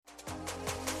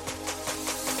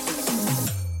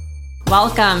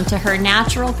Welcome to Her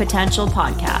Natural Potential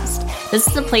podcast. This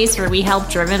is a place where we help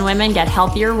driven women get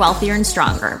healthier, wealthier, and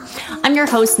stronger. I'm your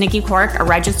host, Nikki Cork, a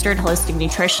registered holistic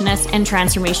nutritionist and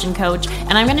transformation coach,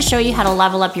 and I'm going to show you how to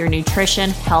level up your nutrition,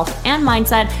 health, and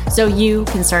mindset so you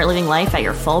can start living life at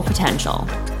your full potential.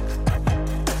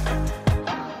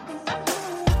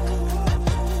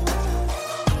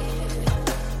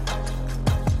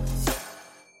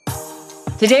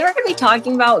 Today, we're going to be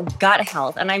talking about gut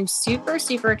health, and I'm super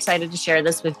excited to share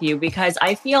this with you because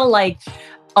I feel like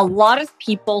a lot of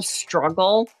people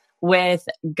struggle with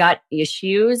gut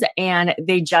issues and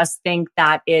they just think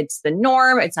that it's the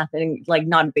norm. It's nothing, like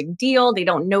not a big deal. They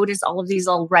don't notice all of these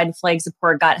little red flags of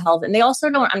poor gut health. And they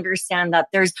also don't understand that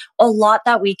there's a lot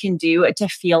that we can do to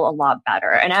feel a lot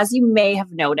better. And as you may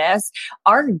have noticed,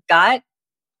 our gut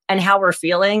and how we're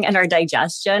feeling and our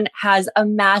digestion has a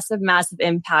massive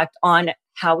impact on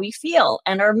how we feel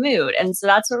and our mood. And so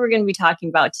that's what we're going to be talking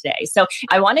about today. So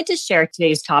I wanted to share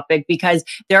today's topic because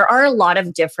there are a lot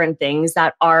of different things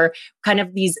that are kind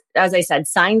of these, as I said,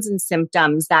 signs and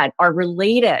symptoms that are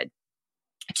related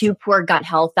to poor gut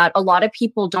health that a lot of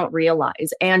people don't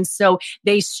realize. And so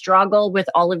they struggle with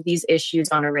all of these issues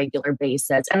on a regular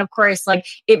basis. And of course, like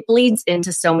it bleeds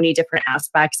into so many different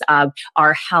aspects of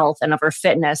our health and of our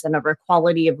fitness and of our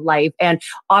quality of life. And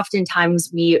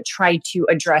oftentimes we try to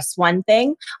address one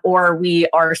thing, or we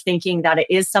are thinking that it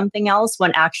is something else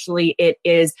when actually it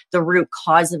is the root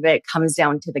cause of it comes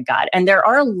down to the gut. And there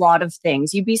are a lot of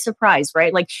things. You'd be surprised,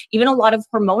 right? Like even a lot of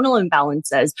hormonal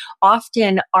imbalances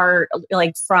often are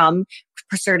like from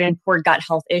certain poor gut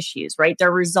health issues, right? The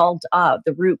result of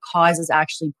the root cause is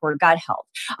actually poor gut health.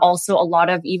 Also, a lot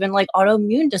of even like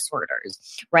autoimmune disorders,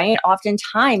 right?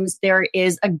 Oftentimes there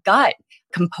is a gut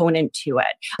component to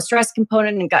it, a stress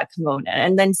component and gut component.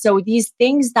 And then so these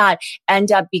things that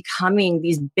end up becoming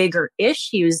these bigger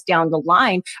issues down the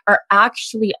line are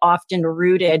actually often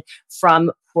rooted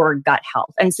from poor gut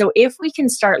health. And so if we can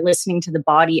start listening to the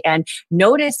body and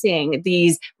noticing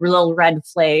these little red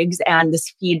flags and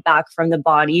this feedback from the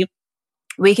body,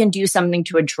 we can do something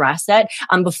to address it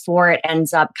before it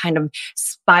ends up kind of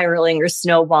spiraling or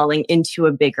snowballing into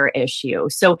a bigger issue.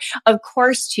 So of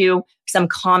course, too, some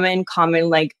common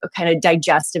like kind of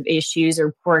digestive issues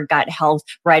or poor gut health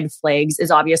red flags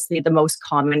is obviously the most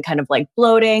common, kind of like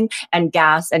bloating and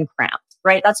gas and cramps.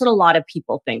 Right? That's what a lot of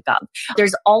people think of.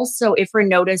 There's also, if we're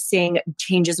noticing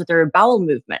changes with our bowel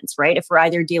movements, right? If we're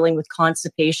either dealing with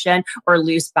constipation or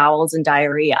loose bowels and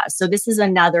diarrhea. So this is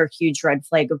another huge red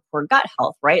flag of poor gut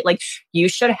health, right? Like you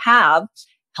should have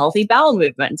healthy bowel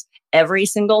movements every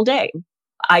single day.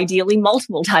 Ideally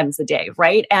multiple times a day,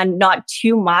 right? And not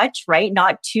too much, right?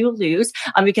 Not too loose,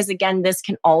 because again, this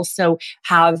can also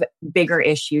have bigger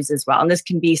issues as well. And this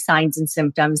can be signs and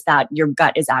symptoms that your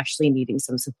gut is actually needing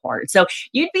some support. So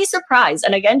you'd be surprised.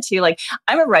 And again, too, like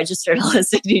I'm a registered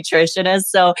holistic nutritionist.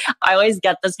 So I always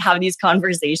have these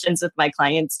conversations with my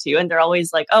clients too. And they're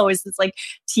always like, oh, is this like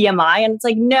TMI? And it's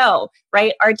like, no,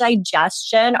 right? Our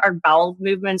digestion, our bowel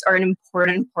movements are an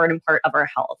important part of our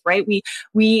health, right?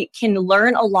 We can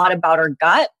learn a lot about our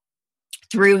gut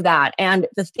through that. And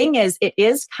the thing is, it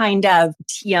is kind of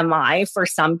TMI for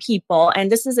some people. And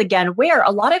this is again where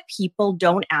a lot of people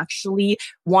don't actually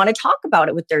want to talk about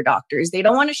it with their doctors. They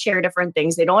don't want to share different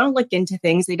things. They don't want to look into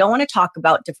things. They don't want to talk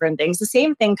about different things. The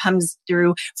same thing comes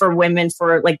through for women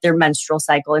for like their menstrual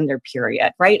cycle and their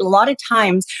period, right? A lot of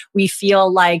times we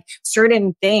feel like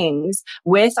certain things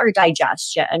with our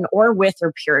digestion or with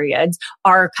our periods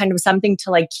are kind of something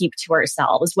to like keep to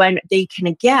ourselves when they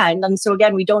can and so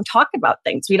again, we don't talk about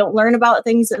things. We don't learn about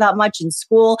things that much in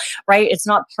school, right? It's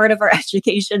not part of our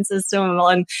education system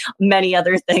among many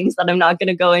other things that I'm not going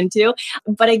to go into.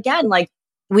 But again, like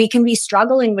we can be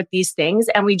struggling with these things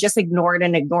and we just ignore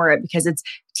it because it's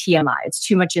TMI. It's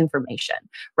too much information,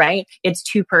 right? It's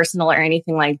too personal or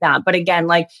anything like that. But again,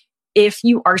 like if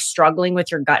you are struggling with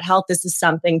your gut health, this is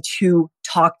something to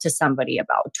talk to somebody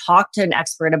about, talk to an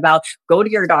expert about, go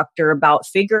to your doctor about,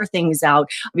 figure things out.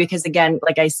 Because again,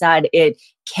 like I said, it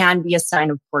can be a sign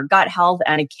of poor gut health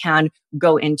and it can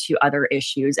go into other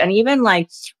issues. And even like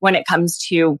when it comes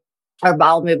to our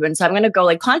bowel movement. So I'm going to go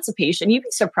like constipation. You'd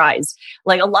be surprised.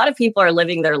 Like a lot of people are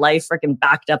living their life freaking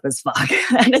backed up as fuck.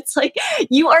 And it's like,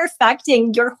 you are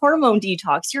affecting your hormone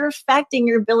detox. You're affecting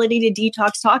your ability to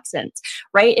detox toxins,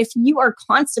 right? If you are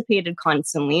constipated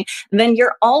constantly, then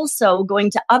you're also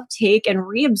going to uptake and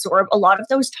reabsorb a lot of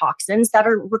those toxins that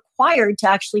are required to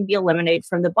actually be eliminated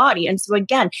from the body. And so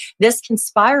again, this can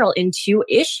spiral into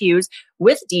issues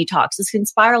with detox, this can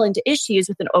spiral into issues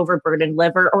with an overburdened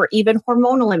liver or even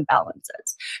hormonal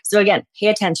imbalances. So again, pay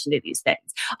attention to these things.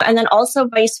 And then also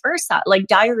vice versa, like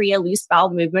diarrhea, loose bowel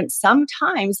movement.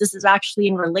 Sometimes this is actually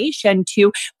in relation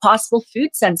to possible food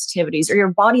sensitivities, or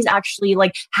your body's actually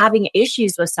like having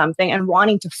issues with something and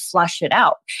wanting to flush it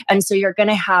out. And so you're going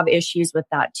to have issues with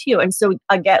that too. And so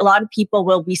again, a lot of people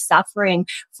will be suffering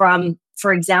from,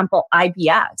 for example,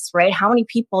 IBS, right? How many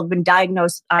people have been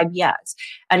diagnosed with IBS?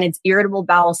 And it's irritable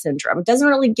bowel syndrome. It doesn't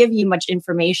really give you much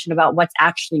information about what's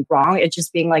actually wrong. It's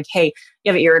just being like, hey,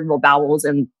 you have irritable bowels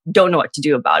and don't know what to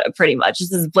do about it, pretty much.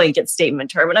 This is a blanket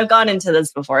statement term. And I've gone into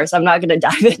this before, so I'm not going to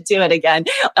dive into it again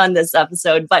on this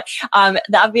episode. But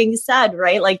that being said,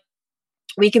 right, like,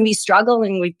 we can be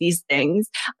struggling with these things,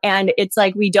 and it's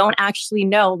like we don't actually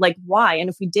know like why. And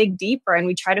if we dig deeper and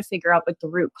we try to figure out what the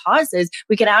root cause is,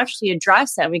 we can actually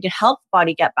address it. We can help the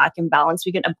body get back in balance.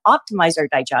 We can optimize our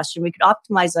digestion. We can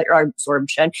optimize our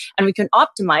absorption, and we can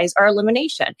optimize our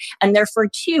elimination. And therefore,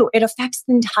 too, it affects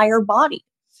the entire body.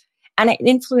 And it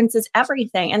influences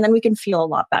everything. And then we can feel a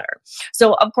lot better.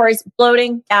 So, of course,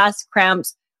 bloating, gas,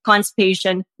 cramps,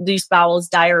 constipation, loose bowels,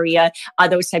 diarrhea,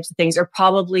 those types of things are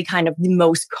probably kind of the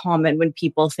most common when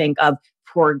people think of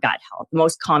poor gut health, the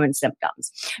most common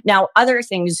symptoms. Now, other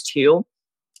things too,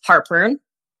 heartburn,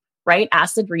 right?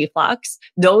 Acid reflux,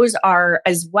 those are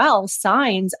as well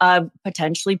signs of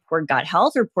potentially poor gut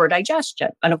health or poor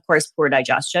digestion. And of course, poor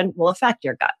digestion will affect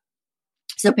your gut.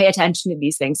 So pay attention to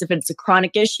these things. If it's a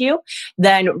chronic issue,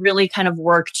 then really kind of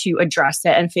work to address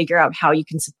it and figure out how you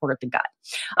can support the gut.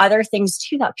 Other things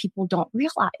too that people don't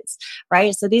realize,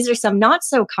 right? So these are some not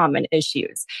so common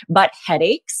issues, but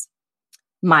headaches,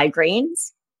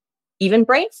 migraines, even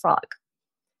brain fog,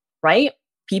 right?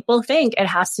 People think it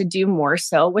has to do more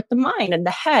so with the mind and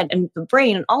the head and the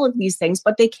brain and all of these things,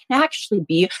 but they can actually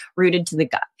be rooted to the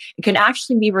gut. It can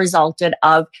actually be resulted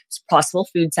of possible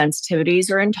food sensitivities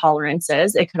or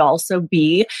intolerances. It could also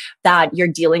be that you're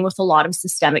dealing with a lot of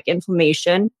systemic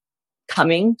inflammation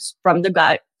coming from the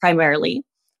gut primarily,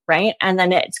 right? And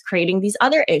then it's creating these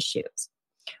other issues.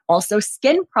 Also,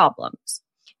 skin problems.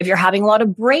 If you're having a lot of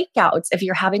breakouts, if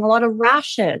you're having a lot of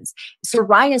rashes,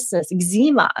 psoriasis,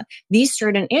 eczema, these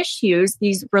certain issues,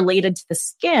 these related to the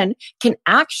skin, can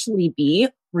actually be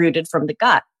rooted from the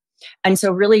gut. And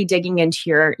so really digging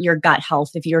into your gut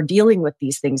health if you're dealing with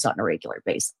these things on a regular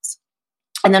basis.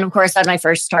 And then, of course, when I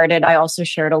first started, I also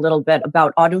shared a little bit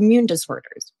about autoimmune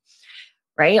disorders,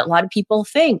 right? A lot of people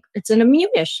think it's an immune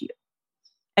issue.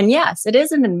 And yes, it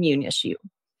is an immune issue.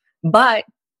 But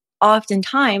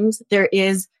oftentimes there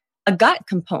is a gut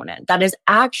component that is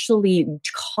actually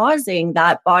causing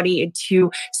that body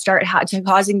to start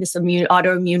causing this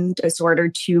autoimmune disorder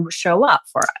to show up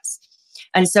for us.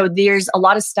 And so there's a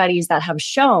lot of studies that have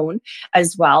shown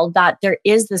as well that there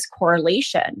is this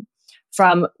correlation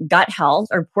from gut health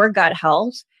or poor gut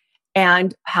health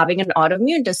and having an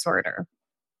autoimmune disorder.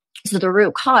 So the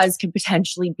root cause could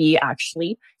potentially be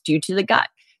actually due to the gut.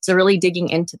 So really digging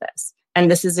into this. And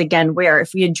this is, again, where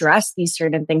if we address these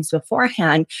certain things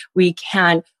beforehand, we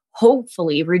can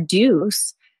hopefully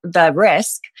reduce the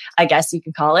risk, I guess you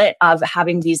can call it, of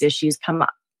having these issues come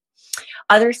up.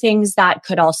 Other things that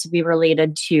could also be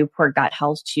related to poor gut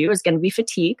health too is going to be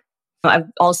fatigue. I've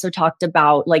also talked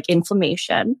about like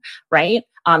inflammation, right?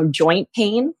 Joint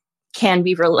pain can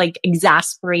be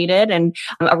exasperated and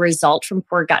a result from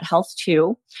poor gut health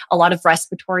too. A lot of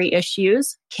respiratory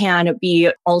issues can be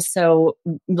also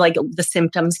like the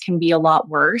symptoms can be a lot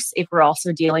worse if we're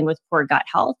also dealing with poor gut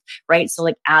health, right? So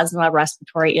like asthma,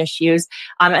 respiratory issues.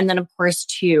 And then of course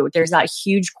too, there's that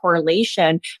huge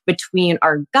correlation between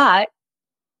our gut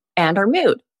and our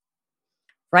mood.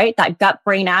 Right? That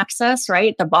gut-brain axis,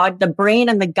 right? The brain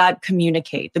and the gut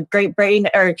communicate. The great brain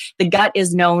or the gut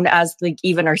is known as like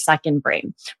even our second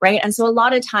brain, right? And so a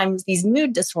lot of times these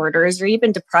mood disorders or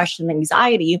even depression,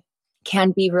 anxiety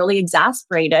can be really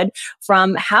exasperated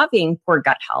from having poor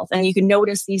gut health. And you can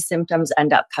notice these symptoms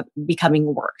end up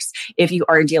becoming worse if you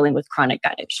are dealing with chronic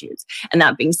gut issues. And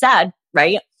that being said,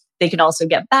 right? They can also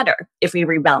get better if we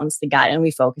rebalance the gut and we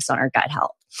focus on our gut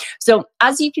health. So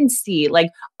as you can see,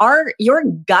 like your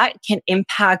gut can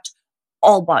impact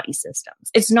all body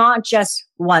systems. It's not just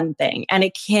one thing. And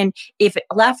it can, if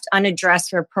left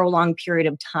unaddressed for a prolonged period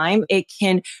of time, it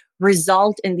can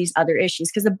result in these other issues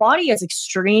because the body is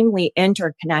extremely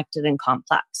interconnected and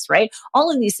complex, right?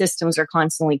 All of these systems are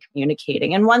constantly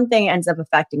communicating and one thing ends up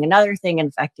affecting another thing and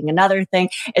affecting another thing,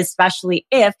 especially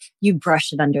if you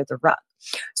brush it under the rug.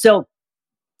 So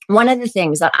One of the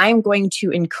things that I'm going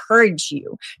to encourage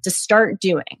you to start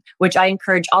doing, which I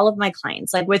encourage all of my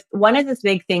clients, like with one of the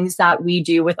big things that we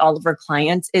do with all of our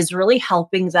clients is really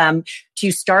helping them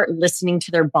to start listening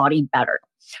to their body better.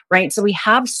 Right. So we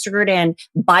have certain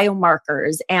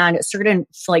biomarkers and certain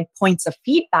like points of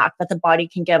feedback that the body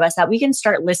can give us that we can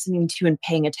start listening to and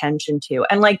paying attention to.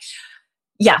 And like,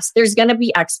 yes, there's going to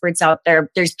be experts out there.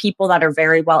 There's people that are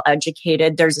very well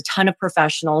educated. There's a ton of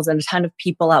professionals and a ton of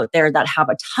people out there that have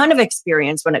a ton of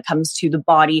experience when it comes to the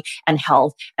body and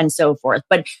health and so forth.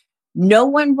 But no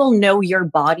one will know your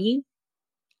body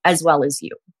as well as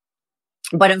you.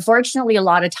 But unfortunately, a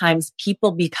lot of times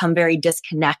people become very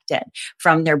disconnected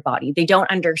from their body. They don't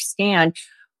understand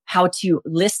how to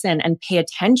listen and pay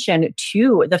attention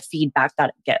to the feedback that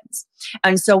it gives.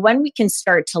 And so when we can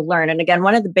start to learn, and again,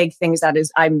 one of the big things that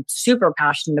is I'm super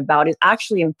passionate about is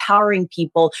actually empowering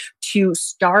people to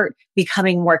start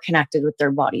becoming more connected with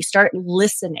their body, start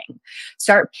listening,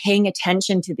 start paying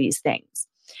attention to these things.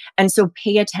 And so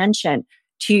pay attention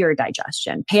to your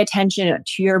digestion, pay attention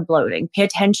to your bloating, pay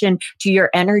attention to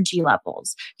your energy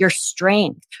levels, your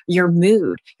strength, your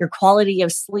mood, your quality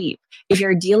of sleep. If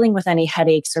you're dealing with any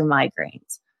headaches or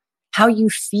migraines, how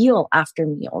you feel after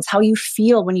meals, how you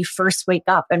feel when you first wake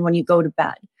up and when you go to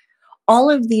bed. All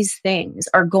of these things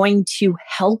are going to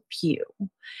help you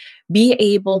be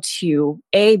able to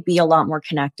A, be a lot more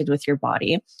connected with your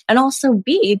body, and also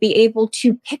B, be able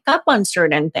to pick up on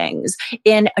certain things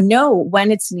and know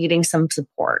when it's needing some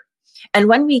support. And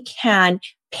when we can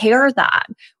pair that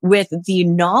with the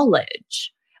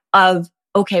knowledge of,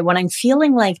 okay, when I'm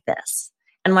feeling like this,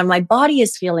 and when my body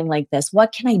is feeling like this,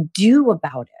 what can I do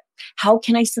about it? How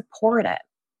can I support it?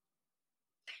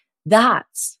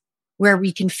 That's where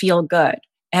we can feel good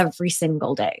every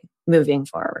single day moving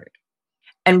forward.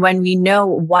 And when we know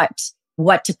what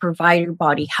to provide your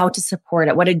body, how to support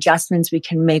it, what adjustments we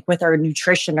can make with our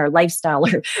nutrition, our lifestyle,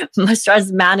 or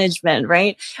stress management,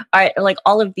 right? Like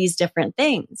all of these different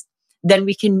things, then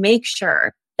we can make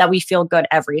sure that we feel good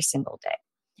every single day.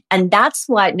 And that's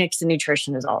what Nixon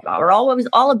Nutrition is all about. We're always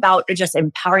all about just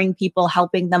empowering people,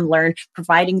 helping them learn,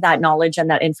 providing that knowledge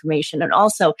and that information, and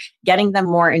also getting them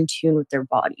more in tune with their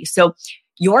body. So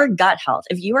your gut health,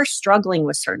 if you are struggling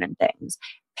with certain things,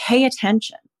 pay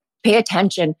attention. Pay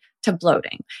attention to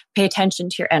bloating. Pay attention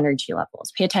to your energy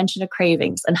levels. Pay attention to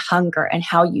cravings and hunger and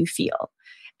how you feel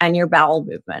and your bowel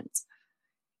movements.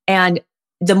 And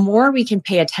the more we can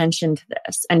pay attention to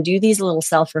this and do these little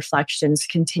self-reflections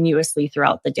continuously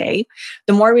throughout the day,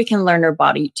 the more we can learn our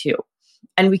body too.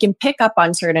 And we can pick up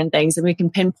on certain things and we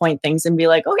can pinpoint things and be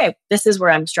like, okay, this is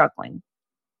where I'm struggling.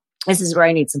 This is where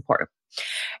I need support.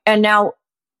 And now,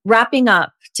 wrapping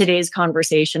up today's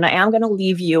conversation, I am going to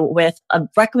leave you with a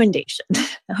recommendation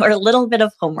or a little bit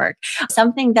of homework,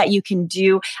 something that you can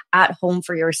do at home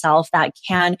for yourself that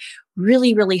can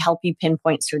really, really help you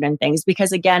pinpoint certain things.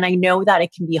 Because again, I know that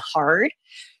it can be hard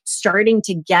starting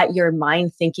to get your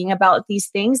mind thinking about these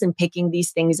things and picking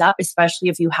these things up, especially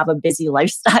if you have a busy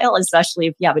lifestyle, especially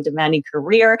if you have a demanding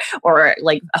career or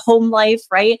like a home life,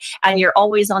 right? And you're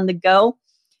always on the go.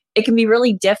 It can be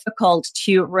really difficult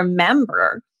to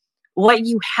remember what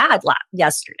you had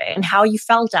yesterday and how you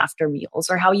felt after meals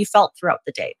or how you felt throughout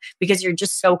the day because you're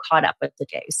just so caught up with the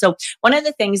day. So one of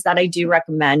the things that I do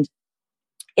recommend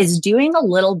is doing a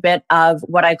little bit of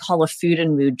what I call a food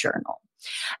and mood journal.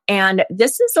 And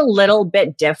this is a little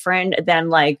bit different than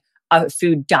like a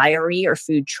food diary or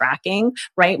food tracking,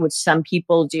 right? Which some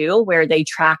people do where they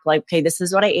track like, okay, this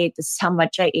is what I ate. This is how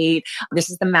much I ate. This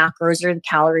is the macros or the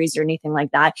calories or anything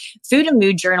like that. Food and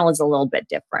mood journal is a little bit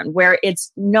different where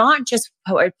it's not just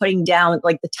putting down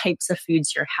like the types of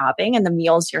foods you're having and the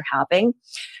meals you're having,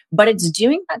 but it's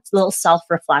doing that little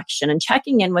self-reflection and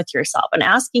checking in with yourself and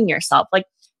asking yourself, like,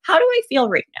 how do I feel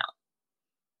right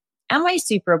now? Am I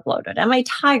super bloated? Am I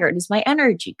tired? Is my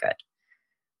energy good?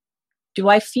 Do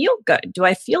I feel good? Do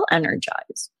I feel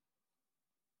energized?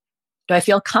 Do I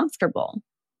feel comfortable?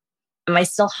 Am I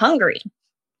still hungry?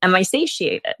 Am I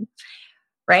satiated?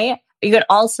 Right? You could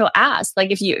also ask,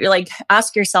 like, if you like,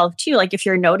 ask yourself too, like, if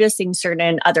you're noticing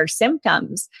certain other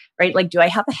symptoms, right? Like, do I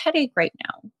have a headache right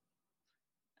now?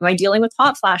 Am I dealing with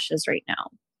hot flashes right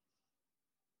now?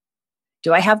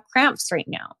 Do I have cramps right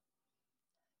now?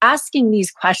 asking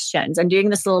these questions and doing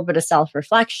this little bit of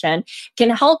self-reflection can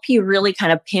help you really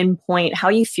kind of pinpoint how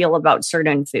you feel about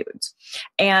certain foods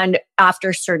and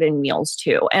after certain meals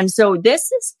too. And so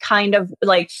this is kind of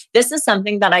like, this is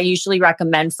something that I usually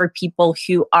recommend for people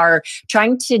who are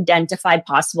trying to identify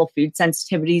possible food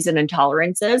sensitivities and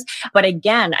intolerances. But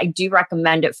again, I do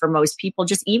recommend it for most people,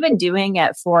 just even doing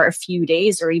it for a few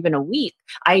days or even a week,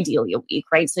 ideally a week,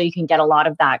 right? So you can get a lot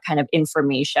of that kind of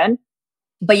information.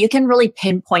 But you can really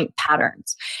pinpoint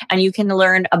patterns and you can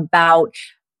learn about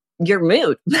your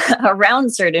mood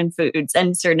around certain foods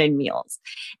and certain meals.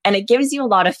 And it gives you a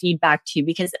lot of feedback too,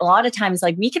 because a lot of times,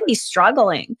 like, we can be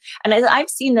struggling. And I've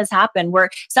seen this happen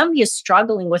where somebody is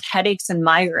struggling with headaches and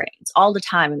migraines all the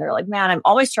time. And they're like, man, I'm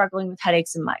always struggling with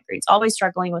headaches and migraines, always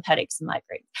struggling with headaches and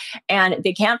migraines. And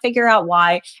they can't figure out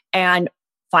why. And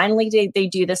finally, they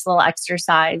do this little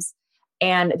exercise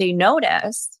and they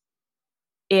notice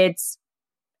it's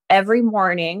every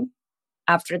morning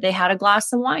after they had a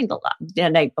glass of wine the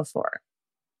night before.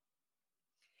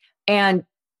 And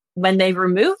when they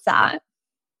remove that,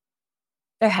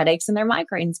 their headaches and their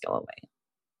migraines go away.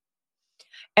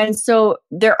 And so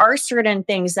there are certain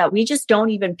things that we just don't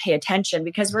even pay attention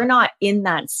because we're not in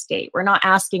that state. We're not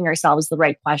asking ourselves the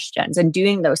right questions and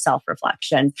doing those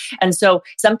self-reflections. And so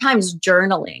sometimes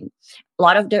journaling,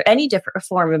 any different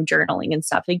form of journaling and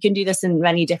stuff. You can do this in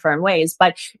many different ways,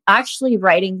 but actually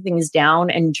writing things down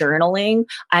and journaling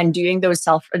and doing those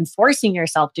and forcing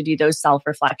yourself to do those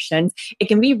self-reflections, it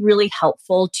can be really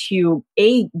helpful to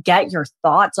get your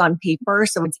thoughts on paper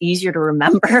so it's easier to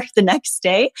remember the next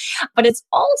day. But it's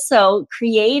also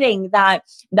creating that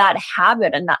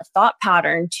habit and that thought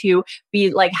pattern to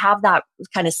be like, have that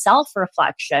kind of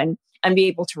self-reflection and be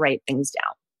able to write things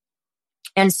down.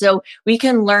 And so we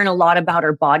can learn a lot about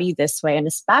our body this way, and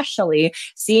especially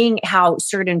seeing how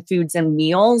certain foods and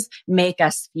meals make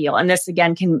us feel. And this,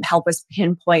 again, can help us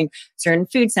pinpoint certain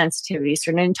food sensitivities,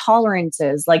 certain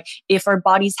intolerances, like if our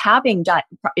body's having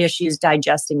issues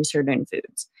digesting certain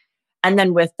foods. And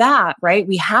then with that, right,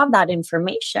 we have that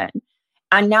information.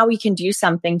 And now we can do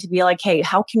something to be like, hey,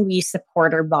 how can we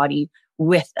support our body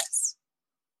with this?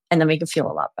 And then make it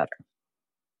feel a lot better.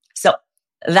 So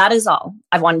that is all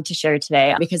I wanted to share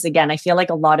today, because again, I feel like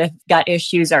a lot of gut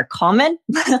issues are common,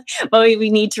 but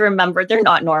we need to remember they're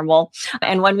not normal.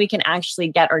 And when we can actually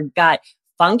get our gut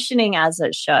functioning as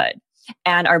it should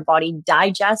and our body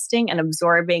digesting and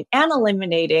absorbing and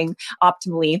eliminating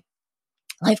optimally,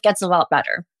 life gets a lot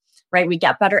better, right? We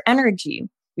get better energy.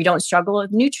 We don't struggle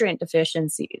with nutrient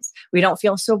deficiencies. We don't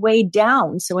feel so weighed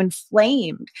down, so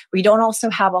inflamed. We don't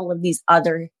also have all of these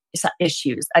other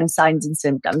issues and signs and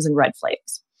symptoms and red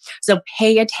flags. So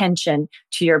pay attention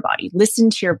to your body, listen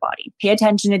to your body, pay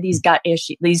attention to these gut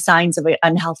issues, these signs of an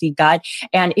unhealthy gut.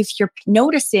 And if you're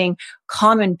noticing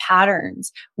common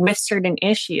patterns with certain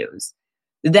issues,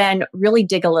 then really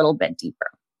dig a little bit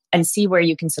deeper and see where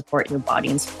you can support your body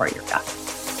and support your gut.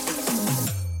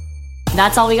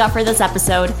 That's all we got for this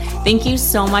episode. Thank you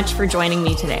so much for joining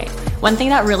me today. One thing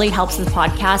that really helps the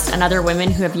podcast and other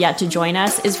women who have yet to join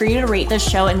us is for you to rate this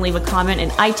show and leave a comment in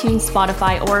iTunes,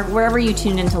 Spotify, or wherever you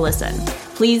tune in to listen.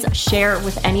 Please share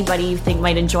with anybody you think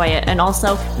might enjoy it. And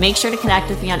also make sure to connect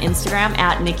with me on Instagram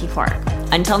 @Nikki Clark.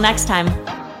 Until next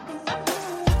time.